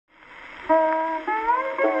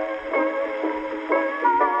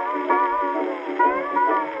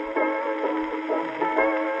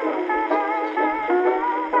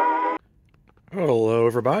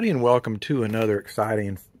everybody, and welcome to another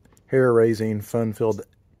exciting, hair-raising, fun-filled,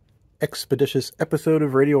 expeditious episode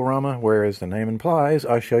of Radiorama, where, as the name implies,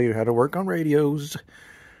 I show you how to work on radios,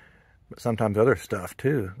 but sometimes other stuff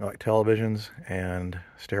too, like televisions and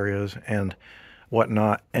stereos and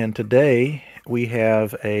whatnot. And today we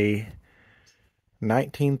have a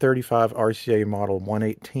 1935 RCA Model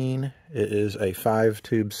 118. It is a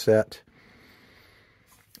 5-tube set.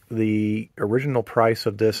 The original price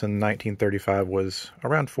of this in 1935 was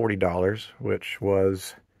around $40, which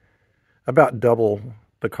was about double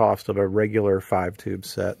the cost of a regular 5-tube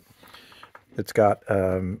set. It's got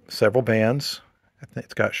several bands. I think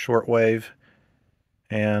it's got shortwave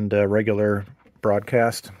and regular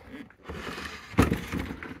broadcast.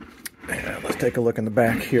 And let's take a look in the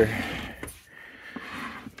back here.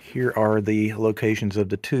 Here are the locations of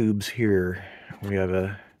the tubes here. We have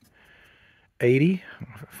a 80,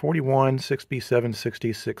 41, 6B7,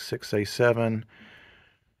 66, 6A7.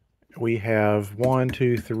 We have 1,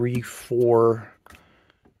 2, 3, 4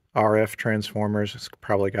 RF transformers. It's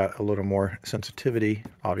probably got a little more sensitivity,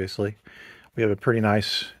 obviously. We have a pretty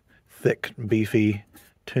nice, thick, beefy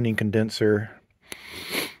tuning condenser,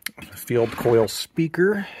 field coil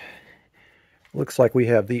speaker. Looks like we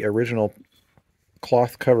have the original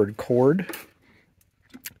cloth-covered cord.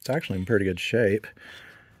 It's actually in pretty good shape.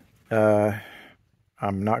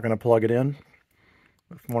 I'm not going to plug it in.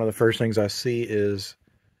 One of the first things I see is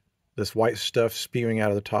this white stuff spewing out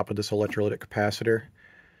of the top of this electrolytic capacitor.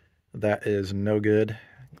 That is no good.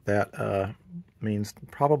 That means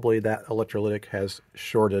probably that electrolytic has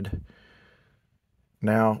shorted.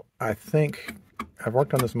 Now, I think, I've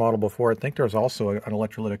worked on this model before, I think there's also an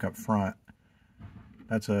electrolytic up front.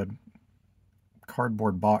 That's a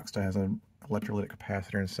cardboard box that has an electrolytic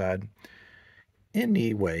capacitor inside.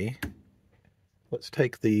 Anyway, let's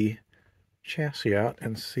take the chassis out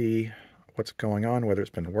and see what's going on, whether it's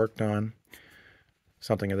been worked on.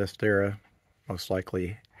 Something of this era most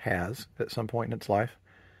likely has at some point in its life,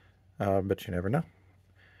 but you never know.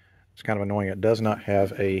 It's kind of annoying. It does not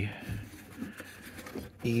have a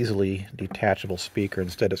easily detachable speaker.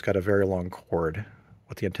 Instead, it's got a very long cord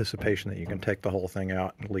with the anticipation that you can take the whole thing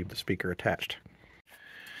out and leave the speaker attached.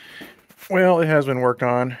 Well, it has been worked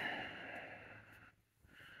on.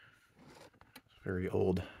 Very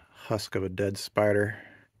old husk of a dead spider.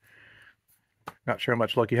 Not sure how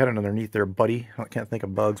much luck you had underneath there, buddy. I can't think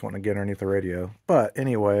of bugs wanting to get underneath the radio. But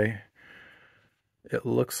anyway, it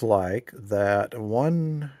looks like that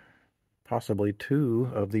one, possibly two,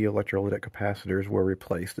 of the electrolytic capacitors were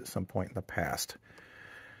replaced at some point in the past.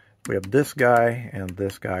 We have this guy and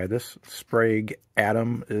this guy. This Sprague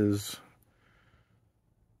Atom is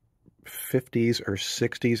 50s or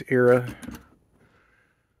 60s era.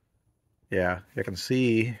 Yeah, you can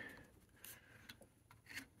see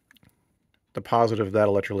the positive of that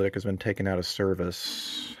electrolytic has been taken out of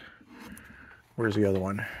service. Where's the other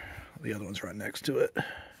one? The other one's right next to it.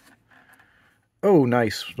 Oh,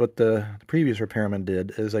 nice. What the previous repairman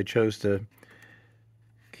did is they chose to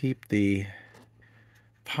keep the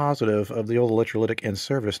positive of the old electrolytic in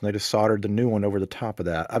service, and they just soldered the new one over the top of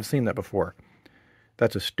that. I've seen that before.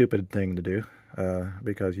 That's a stupid thing to do,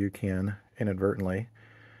 because you can inadvertently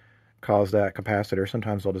cause that capacitor.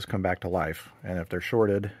 Sometimes they'll just come back to life, and if they're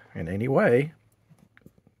shorted in any way,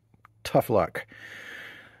 tough luck.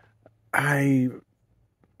 I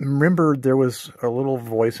remember there was a little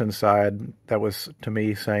voice inside that was to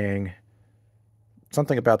me saying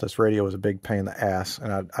something about this radio was a big pain in the ass,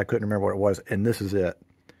 and I couldn't remember what it was, and this is it.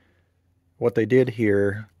 What they did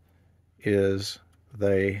here is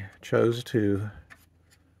they chose to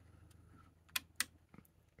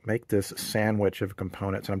make this sandwich of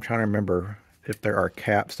components, and I'm trying to remember if there are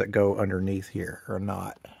caps that go underneath here or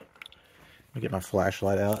not. Let me get my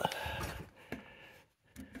flashlight out.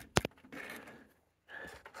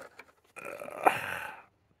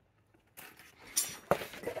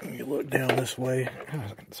 Let me look down this way.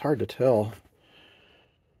 It's hard to tell.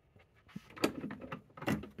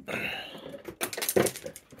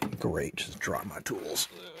 Great, just drop my tools.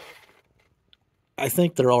 I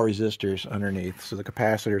think they're all resistors underneath, so the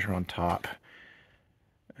capacitors are on top.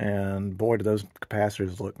 And boy, do those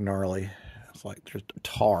capacitors look gnarly. It's like there's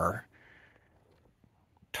tar.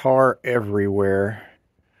 Tar everywhere.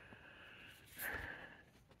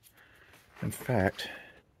 In fact,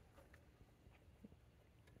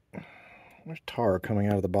 there's tar coming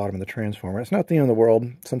out of the bottom of the transformer. It's not the end of the world.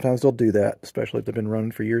 Sometimes they'll do that, especially if they've been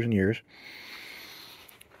running for years and years.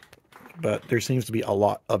 But there seems to be a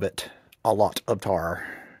lot of it. A lot of tar.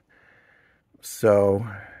 So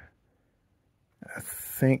I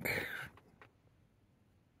think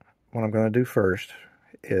what I'm going to do first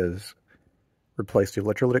is replace the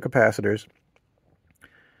electrolytic capacitors,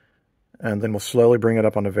 and then we'll slowly bring it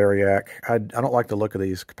up on the variac. I don't like the look of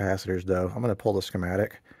these capacitors, though. I'm going to pull the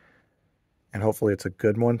schematic, and hopefully it's a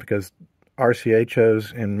good one, because RCA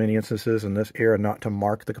chose, in many instances in this era, not to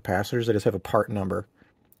mark the capacitors. They just have a part number.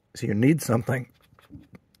 So you need something.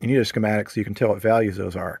 You need a schematic so you can tell what values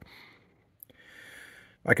those are.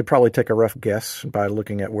 I could probably take a rough guess by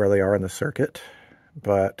looking at where they are in the circuit,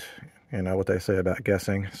 but you know what they say about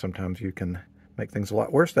guessing. Sometimes you can make things a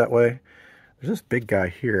lot worse that way. There's this big guy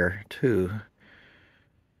here, too.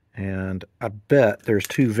 And I bet there's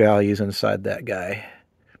 2 values inside that guy.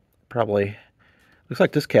 Probably. Looks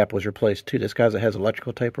like this cap was replaced, too. This guy that has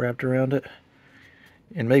electrical tape wrapped around it.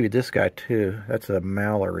 And maybe this guy, too. That's a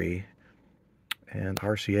Mallory. And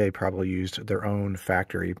RCA probably used their own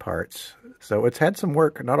factory parts. So it's had some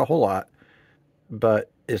work, not a whole lot,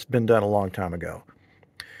 but it's been done a long time ago.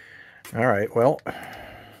 All right, well,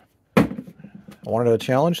 I wanted a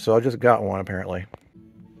challenge, so I just got one, apparently.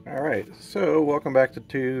 All right, so welcome back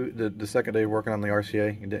to the second day working on the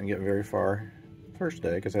RCA. It didn't get very far first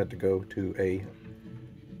day because I had to go to a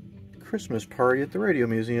Christmas party at the Radio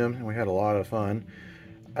Museum, and we had a lot of fun.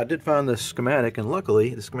 I did find the schematic, and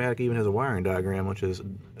luckily the schematic even has a wiring diagram, which is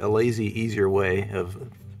a lazy, easier way of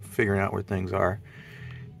figuring out where things are.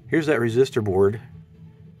 Here's that resistor board,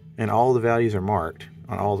 and all the values are marked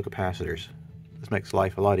on all the capacitors. This makes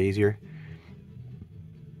life a lot easier.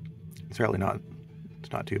 It's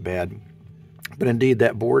not too bad. But indeed,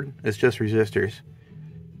 that board is just resistors,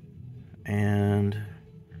 and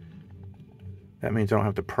that means I don't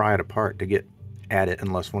have to pry it apart to get at it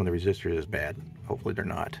unless one of the resistors is bad. Hopefully they're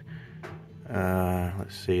not.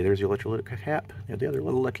 Let's see, there's the electrolytic cap. Yeah, the other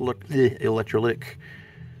little electrolytic.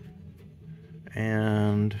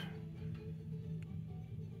 And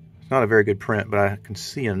it's not a very good print, but I can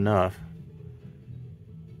see enough.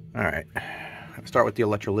 Alright, I'll start with the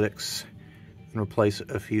electrolytics and replace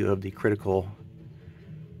a few of the critical.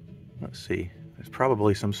 Let's see, there's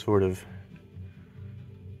probably some sort of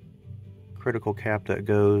critical cap that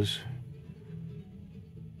goes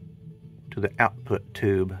to the output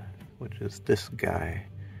tube, which is this guy.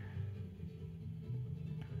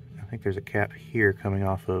 I think there's a cap here coming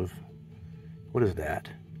off of, what is that?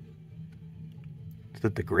 Is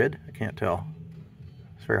it the grid? I can't tell.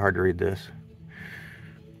 It's very hard to read this.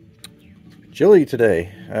 Chilly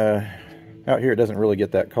today. Out here it doesn't really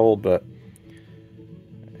get that cold, but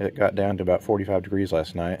it got down to about 45 degrees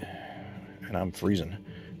last night, and I'm freezing.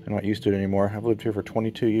 I'm not used to it anymore. I've lived here for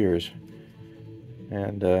 22 years,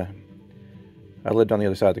 and I lived on the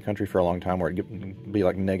other side of the country for a long time where it'd be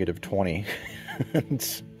like -20.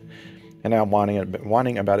 And now I'm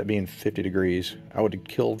whining about it being 50 degrees. I would have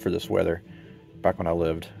killed for this weather back when I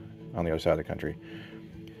lived on the other side of the country.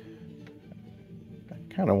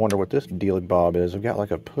 I kind of wonder what this dealy bob is. I've got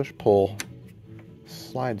like a push-pull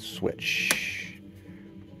slide switch.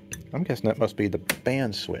 I'm guessing that must be the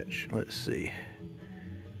band switch. Let's see.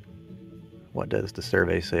 What does the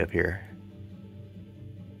survey say up here?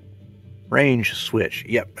 Range switch.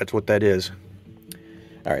 Yep, that's what that is.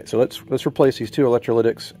 All right, so let's replace these 2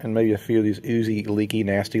 electrolytics and maybe a few of these oozy, leaky,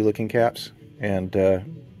 nasty-looking caps, and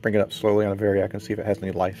bring it up slowly on a variac and see if it has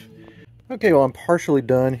any life. Okay, well, I'm partially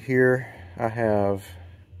done here. I have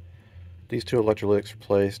these 2 electrolytics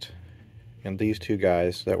replaced, and these 2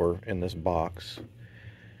 guys that were in this box.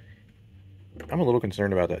 I'm a little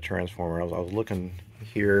concerned about that transformer. I was looking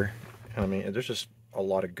here, and I mean, there's just a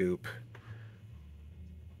lot of goop.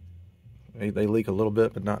 They leak a little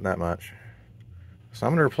bit, but not that much. So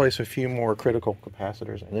I'm going to replace a few more critical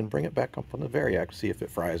capacitors and then bring it back up on the variac to see if it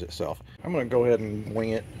fries itself. I'm going to go ahead and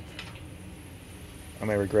wing it. I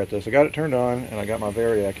may regret this. I got it turned on, and I got my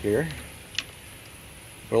variac here.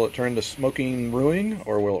 Will it turn to smoking ruin,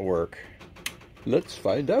 or will it work? Let's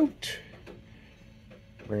find out.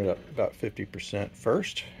 Bring it up about 50%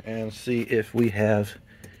 first, and see if we have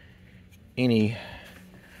any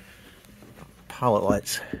pilot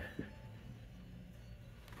lights.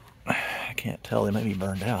 I can't tell, they might be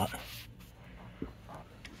burned out.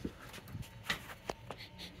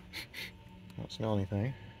 Don't smell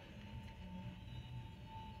anything.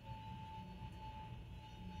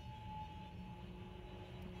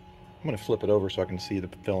 I'm going to flip it over so I can see the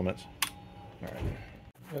filaments. All right.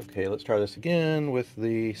 Okay, let's try this again with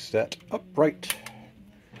the set upright.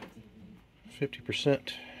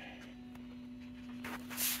 50%.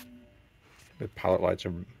 The pilot lights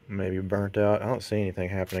are maybe burnt out. I don't see anything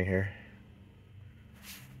happening here.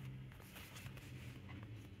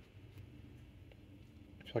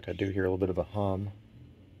 I feel like I do hear a little bit of a hum.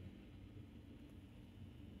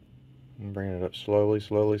 I'm bringing it up slowly,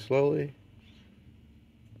 slowly, slowly.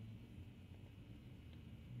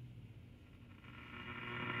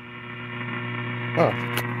 Oh.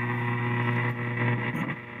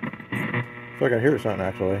 I feel like I hear something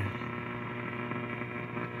actually.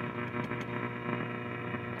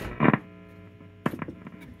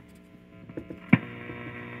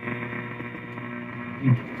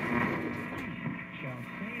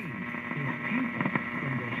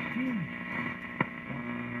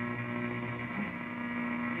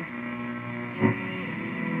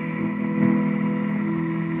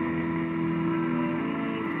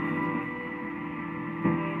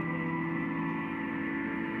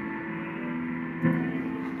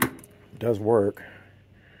 It does work.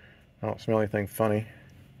 I don't smell anything funny.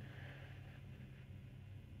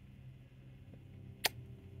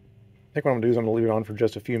 I think what I'm going to do is I'm going to leave it on for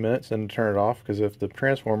just a few minutes and turn it off, because if the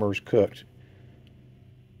transformer is cooked,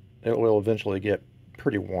 it will eventually get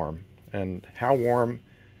pretty warm. And how warm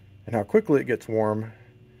and how quickly it gets warm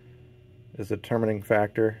is the determining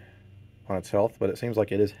factor on its health, but it seems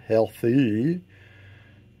like it is healthy.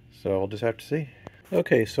 So we'll just have to see.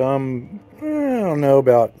 Okay, so I'm, I don't know,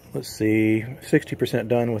 about, let's see, 60%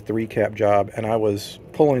 done with the recap job, and I was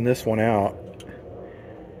pulling this one out.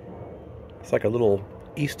 It's like a little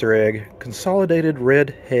Easter egg. Consolidated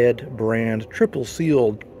Red Head brand triple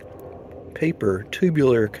sealed paper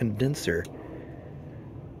tubular condenser.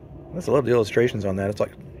 I just love the illustrations on that. It's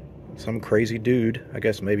like some crazy dude. I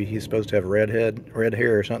guess maybe he's supposed to have red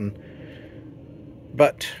hair or something.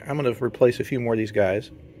 But I'm going to replace a few more of these guys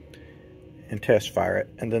and test fire it.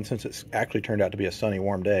 And then, since it's actually turned out to be a sunny,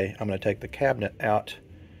 warm day, I'm going to take the cabinet out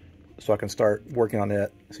so I can start working on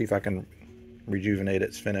it, see if I can rejuvenate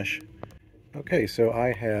its finish. Okay, so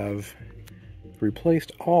I have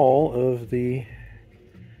replaced all of the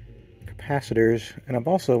capacitors, and I'm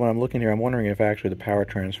also, when I'm looking here, I'm wondering if actually the power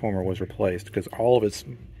transformer was replaced, because all of its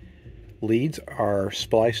leads are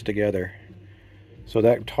spliced together. So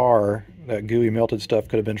that tar, that gooey melted stuff,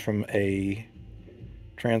 could have been from a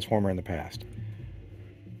transformer in the past.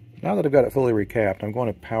 Now that I've got it fully recapped, I'm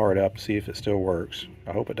going to power it up, see if it still works.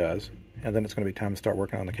 I hope it does. And then it's going to be time to start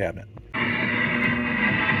working on the cabinet.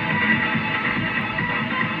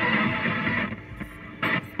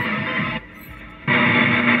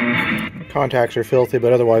 Contacts are filthy,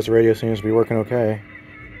 but otherwise the radio seems to be working okay.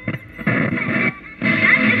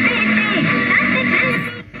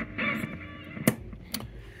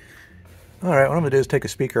 Alright, what I'm going to do is take a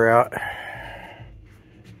speaker out,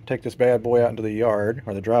 take this bad boy out into the yard,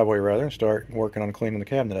 or the driveway rather, and start working on cleaning the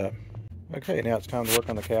cabinet up. Okay, now it's time to work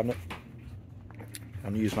on the cabinet. I'm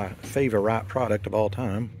going to use my favorite product of all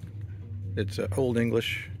time. It's Old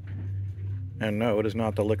English, and no, it is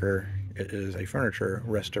not the liquor. It is a furniture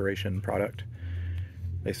restoration product.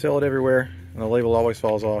 They sell it everywhere, and the label always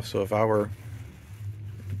falls off, so if I were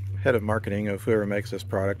head of marketing of whoever makes this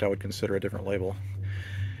product, I would consider a different label.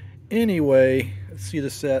 Anyway, see, the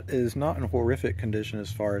set is not in horrific condition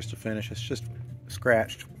as far as to finish. It's just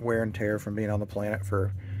scratched, wear and tear from being on the planet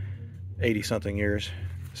for 80-something years.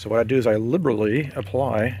 So what I do is I liberally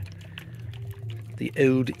apply the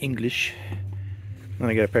Old English. Then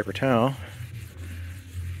I get a paper towel,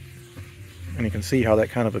 and you can see how that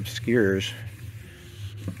kind of obscures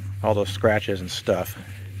all those scratches and stuff.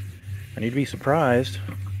 And you'd be surprised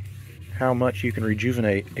how much you can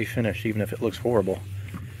rejuvenate a finish even if it looks horrible.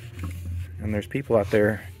 And there's people out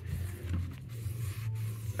there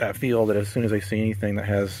that feel that as soon as they see anything that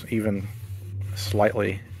has even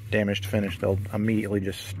slightly damaged finish, they'll immediately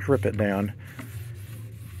just strip it down.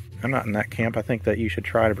 I'm not in that camp. I think that you should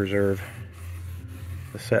try to preserve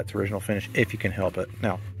the set's original finish if you can help it.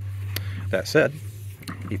 Now, that said,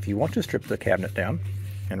 if you want to strip the cabinet down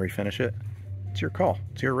and refinish it, it's your call.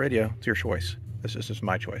 It's your radio. It's your choice. This is just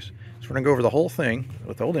my choice. So we're going to go over the whole thing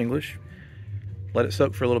with Old English, let it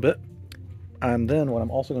soak for a little bit, and then what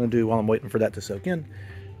I'm also going to do while I'm waiting for that to soak in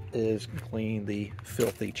is clean the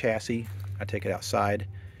filthy chassis. I take it outside,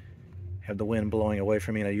 have the wind blowing away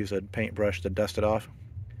from me, and I use a paintbrush to dust it off.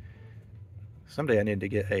 Someday I need to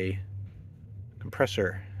get a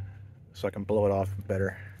compressor so I can blow it off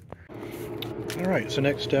better. Alright, so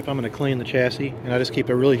next step, I'm going to clean the chassis, and I just keep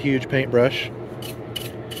a really huge paintbrush.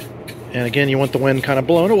 And again, you want the wind kind of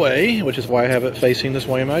blown away, which is why I have it facing this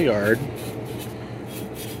way in my yard.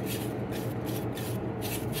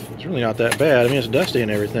 It's really not that bad. I mean, it's dusty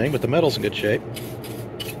and everything, but the metal's in good shape.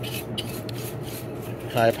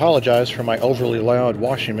 And I apologize for my overly loud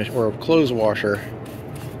washing machine, or clothes washer.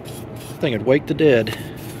 This thing would wake the dead.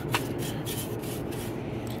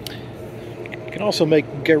 You can also make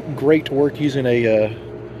great work using a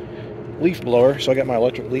leaf blower, so I got my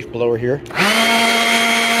electric leaf blower here.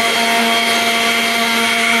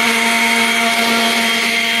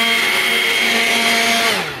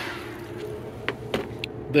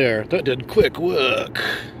 There, that did quick work,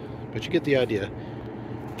 but you get the idea.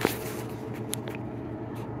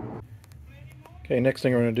 Okay, next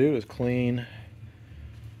thing we're going to do is clean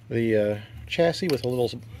the chassis with a little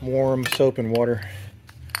warm soap and water.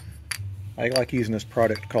 I like using this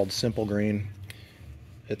product called Simple Green.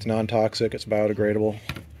 It's non-toxic, it's biodegradable,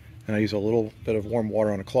 and I use a little bit of warm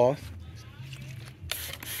water on a cloth.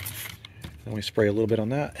 Then we spray a little bit on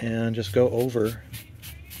that and just go over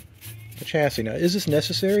the chassis. Now, is this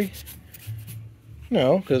necessary?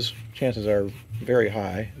 No, because chances are very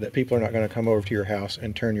high that people are not going to come over to your house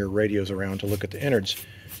and turn your radios around to look at the innards.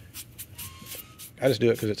 I just do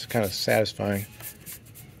it because it's kind of satisfying.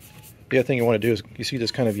 The other thing you want to do is, you see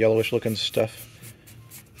this kind of yellowish looking stuff?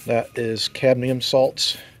 That is cadmium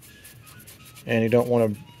salts, and you don't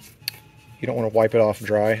want to wipe it off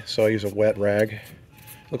dry, so I use a wet rag.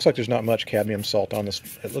 Looks like there's not much cadmium salt on this.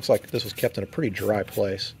 It looks like this was kept in a pretty dry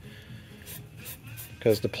place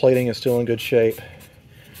because the plating is still in good shape.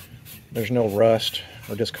 There's no rust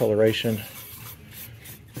or discoloration.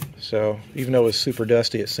 So even though it was super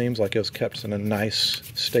dusty, it seems like it was kept in a nice,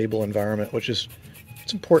 stable environment, which is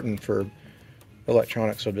it's important for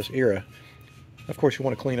electronics of this era. Of course, you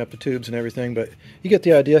want to clean up the tubes and everything, but you get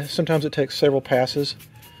the idea. Sometimes it takes several passes,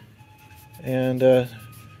 and I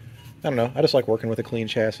don't know. I just like working with a clean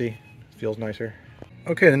chassis. It feels nicer.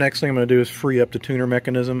 Okay, the next thing I'm going to do is free up the tuner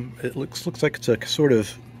mechanism. It looks like it's a sort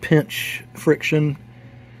of pinch friction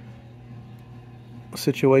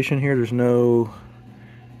situation here. There's no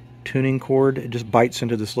tuning cord. It just bites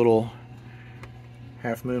into this little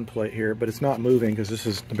half moon plate here, but it's not moving because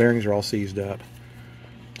the bearings are all seized up.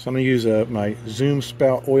 So I'm going to use my Zoom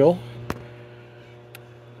spout oil.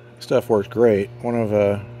 Stuff works great. One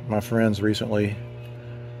of my friends recently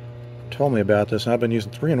told me about this, and I've been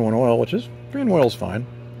using 3-in-1 oil, which is 3-in-1 oil is fine.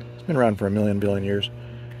 It's been around for a billion years,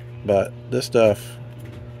 but this stuff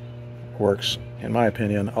works, in my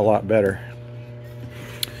opinion, a lot better.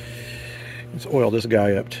 Let's oil this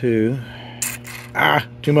guy up too. Ah,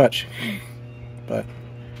 too much. But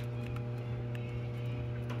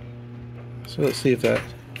so let's see if that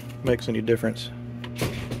makes any difference.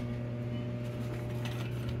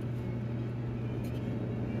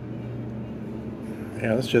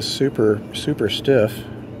 Yeah, that's just super stiff.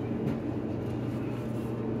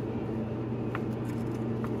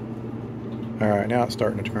 Alright, now it's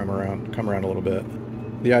starting to come around a little bit.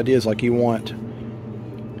 The idea is, like, you want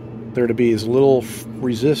there to be as little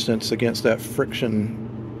resistance against that friction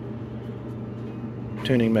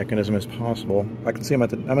tuning mechanism as possible. I can see I'm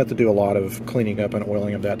going to do a lot of cleaning up and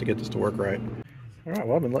oiling of that to get this to work right. Alright,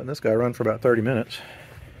 well, I've been letting this guy run for about 30 minutes.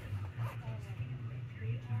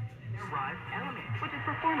 Which is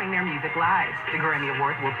performing their music live. The Grammy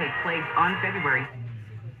Awards will take place on February.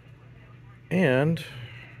 And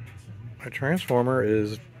my transformer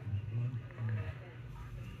is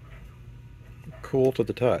cool to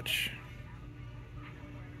the touch.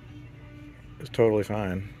 It's totally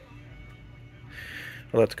fine.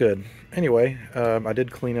 Well, that's good. Anyway, I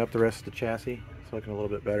did clean up the rest of the chassis. It's looking a little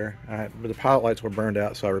bit better. The pilot lights were burned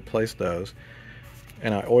out, so I replaced those.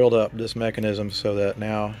 And I oiled up this mechanism so that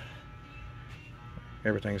now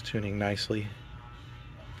everything's tuning nicely.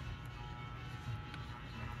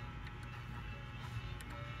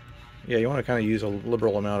 Yeah, you want to kind of use a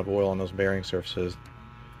liberal amount of oil on those bearing surfaces.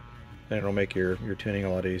 Then it'll make your tuning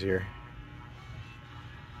a lot easier.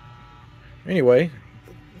 Anyway,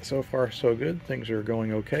 so far so good. Things are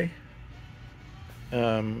going okay.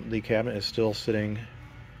 The cabinet is still sitting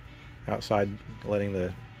outside, letting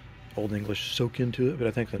the Old English soak into it, but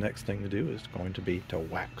I think the next thing to do is going to be to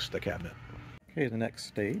wax the cabinet. Okay, the next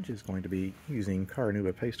stage is going to be using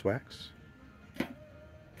Caranuba paste wax.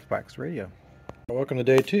 Wax radio. Welcome to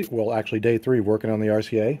day 2, well actually day 3, working on the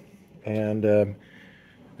RCA, and I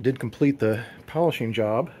did complete the polishing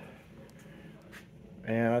job,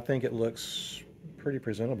 and I think it looks pretty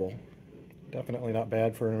presentable. Definitely not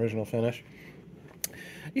bad for an original finish.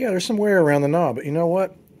 Yeah, there's some wear around the knob, but you know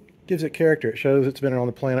what? Gives it character. It shows it's been on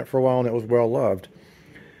the planet for a while and it was well loved.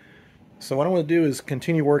 So what I want to do is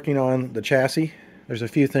continue working on the chassis. There's a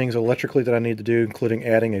few things electrically that I need to do, including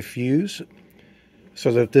adding a fuse,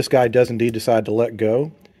 so that if this guy does indeed decide to let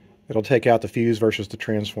go, it'll take out the fuse versus the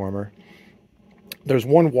transformer. There's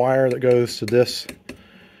one wire that goes to this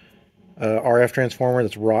RF transformer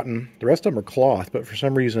that's rotten. The rest of them are cloth, but for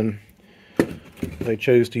some reason they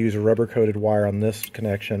chose to use a rubber-coated wire on this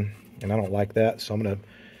connection, and I don't like that, so I'm going to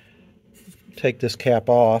take this cap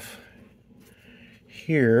off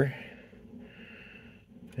here,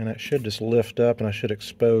 and it should just lift up, and I should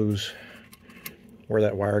expose where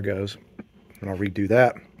that wire goes, and I'll redo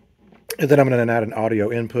that. And then I'm going to add an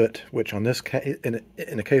audio input, which on this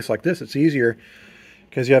in a case like this, it's easier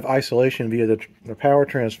because you have isolation via the power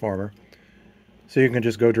transformer. So you can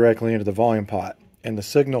just go directly into the volume pot. And the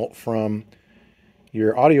signal from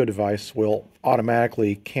your audio device will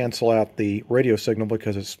automatically cancel out the radio signal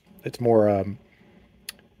because it's more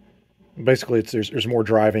basically there's more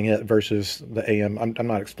driving it versus the AM. I'm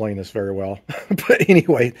not explaining this very well, but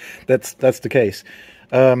anyway, that's the case.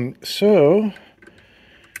 So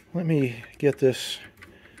let me get this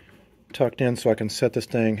tucked in so I can set this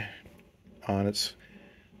thing on its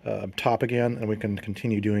top again, and we can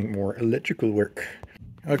continue doing more electrical work.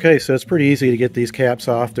 Okay, so it's pretty easy to get these caps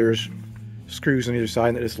off. There's screws on either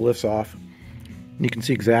side that just lifts off. And you can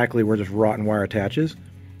see exactly where this rotten wire attaches.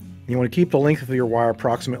 You want to keep the length of your wire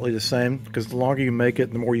approximately the same, because the longer you make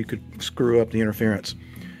it, the more you could screw up the interference.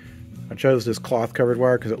 I chose this cloth covered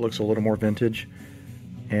wire because it looks a little more vintage.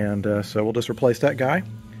 And so we'll just replace that guy.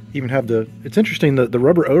 Even have it's interesting that the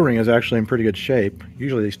rubber O-ring is actually in pretty good shape.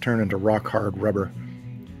 Usually these turn into rock hard rubber.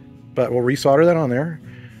 But we'll resolder that on there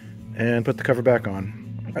and put the cover back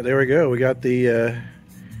on. All right, there we go. We got the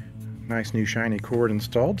nice new shiny cord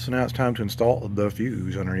installed. So now it's time to install the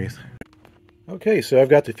fuse underneath. Okay, so I've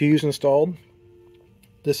got the fuse installed.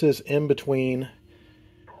 This is in between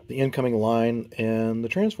the incoming line and the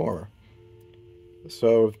transformer.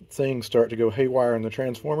 So if things start to go haywire in the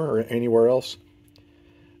transformer or anywhere else,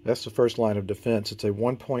 that's the first line of defense. It's a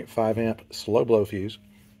 1.5 amp slow blow fuse.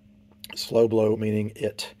 Slow blow meaning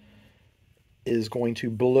it is going to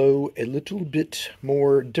blow a little bit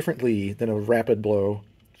more differently than a rapid blow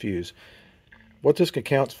fuse. What this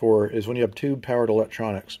accounts for is when you have tube powered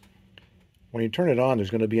electronics, when you turn it on,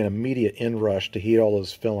 there's going to be an immediate inrush to heat all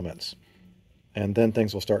those filaments, and then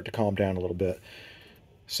things will start to calm down a little bit.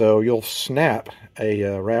 So you'll snap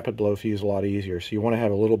a rapid blow fuse a lot easier. So you want to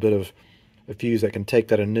have a little bit of a fuse that can take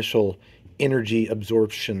that initial energy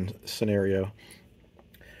absorption scenario.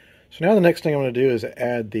 So now the next thing I'm going to do is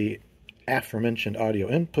add the aforementioned audio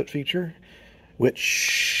input feature,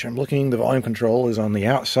 which I'm looking, the volume control is on the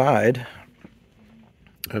outside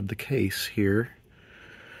of the case here.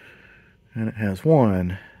 And it has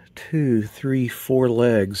 1, 2, 3, 4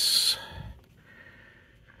 legs.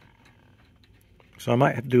 So I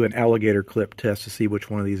might have to do an alligator clip test to see which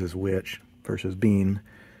one of these is which versus doing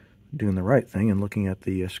the right thing and looking at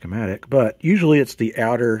the schematic. But usually it's the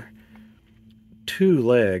outer 2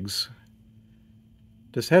 legs.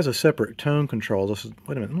 This has a separate tone control. Wait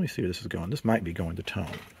a minute, let me see where this is going. This might be going to tone.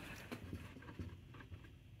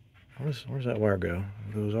 Where's that wire go?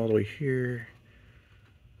 It goes all the way here.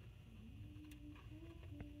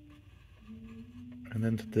 And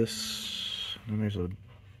then to this, and there's a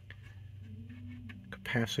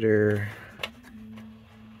capacitor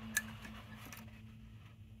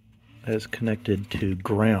that is connected to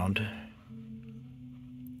ground.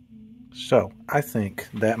 So I think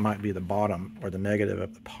that might be the bottom or the negative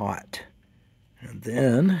of the pot. And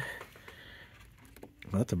then,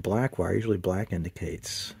 well, that's a black wire. Usually black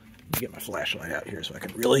indicates. Let me get my flashlight out here so I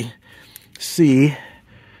can really see.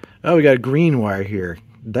 Oh, we got a green wire here.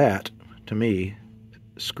 That, to me,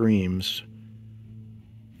 screams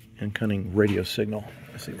incoming radio signal.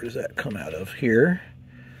 Let's see, where does that come out of? Here.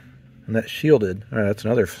 And that's shielded. All right, that's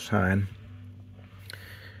another sign.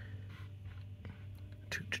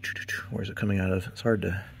 Where's it coming out of? It's hard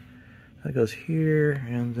to... That goes here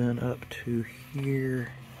and then up to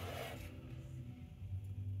here.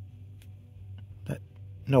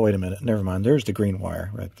 No, wait a minute. Never mind. There's the green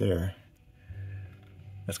wire right there.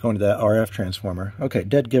 That's going to that RF transformer. Okay,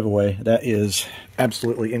 dead giveaway. That is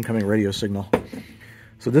absolutely incoming radio signal.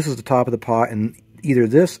 So this is the top of the pot, and either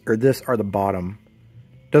this or this are the bottom.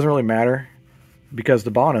 Doesn't really matter, because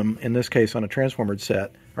the bottom, in this case on a transformer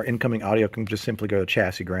set, our incoming audio can just simply go to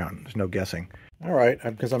chassis ground. There's no guessing. All right,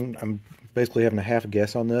 because I'm basically having a half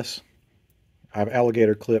guess on this, I've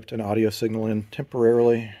alligator clipped an audio signal in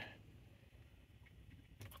temporarily.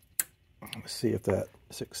 Let's see if that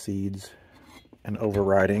succeeds in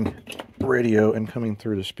overriding radio and coming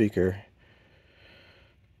through the speaker.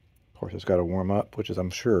 Of course, it's got to warm up, which is, I'm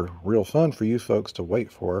sure, real fun for you folks to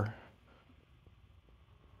wait for.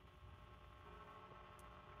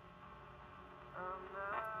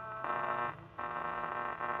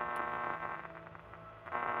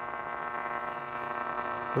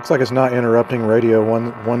 Looks like it's not interrupting radio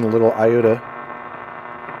one little iota.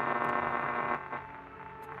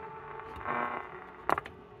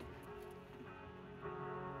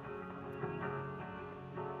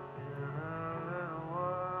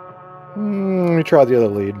 Let me try the other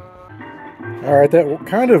lead. Alright, that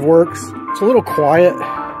kind of works. It's a little quiet,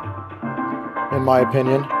 in my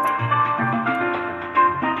opinion.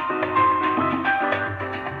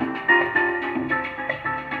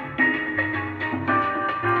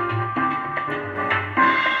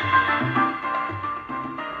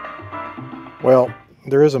 Well,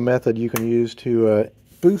 there is a method you can use to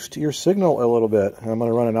boost your signal a little bit. I'm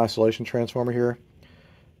going to run an isolation transformer here.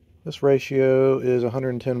 This ratio is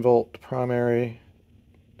 110 volt primary.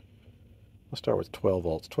 Let's start with 12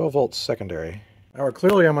 volts. 12 volts secondary. Now,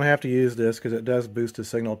 clearly I'm going to have to use this because it does boost the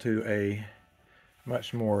signal to a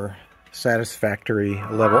much more satisfactory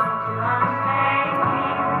level.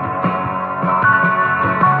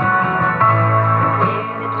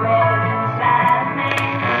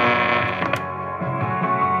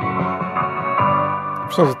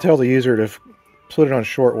 I'm supposed to tell the user to put it on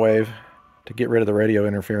shortwave to get rid of the radio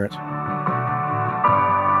interference.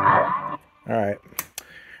 Alright,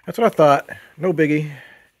 that's what I thought. No biggie.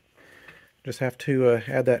 Just have to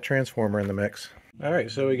add that transformer in the mix.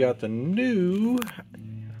 Alright, so we got the new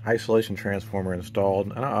isolation transformer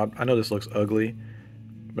installed. I know this looks ugly,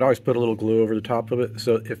 but I always put a little glue over the top of it,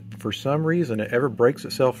 so if for some reason it ever breaks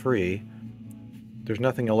itself free, there's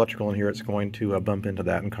nothing electrical in here that's going to bump into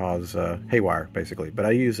that and cause haywire, basically. But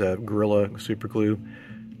I use a Gorilla super glue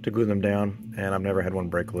to glue them down, and I've never had one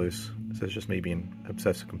break loose. This is just me being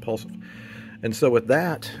obsessive compulsive. And so with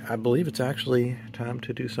that, I believe it's actually time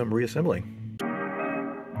to do some reassembling.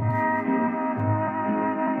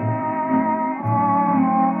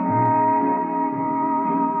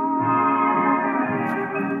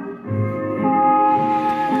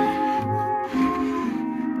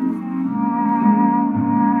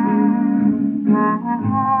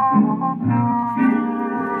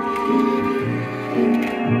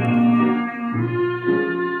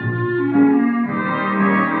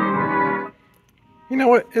 You know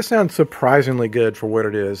what? It sounds surprisingly good for what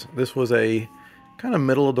it is. This was a kind of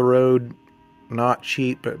middle of the road, not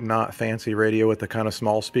cheap but not fancy radio with a kind of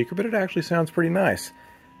small speaker, but it actually sounds pretty nice.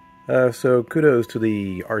 So kudos to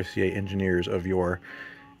the RCA engineers of yore.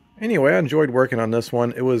 Anyway, I enjoyed working on this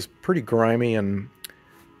one. It was pretty grimy and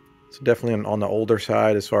it's definitely on the older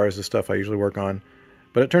side as far as the stuff I usually work on.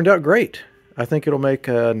 But it turned out great. I think it'll make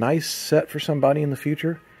a nice set for somebody in the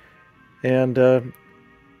future. And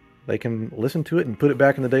they can listen to it and put it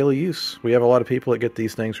back in the daily use. We have a lot of people that get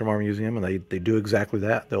these things from our museum, and they do exactly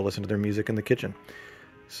that. They'll listen to their music in the kitchen.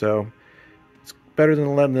 So it's better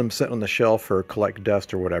than letting them sit on the shelf or collect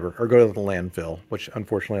dust or whatever, or go to the landfill, which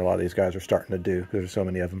unfortunately a lot of these guys are starting to do because there's so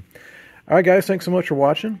many of them. All right, guys, thanks so much for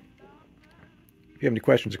watching. If you have any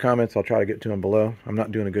questions or comments, I'll try to get to them below. I'm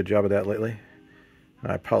not doing a good job of that lately.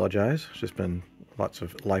 I apologize. It's just been lots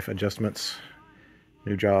of life adjustments,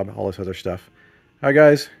 new job, all this other stuff. All right,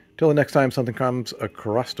 guys. Till the next time something comes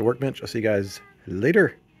across the workbench, I'll see you guys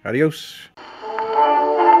later. Adios.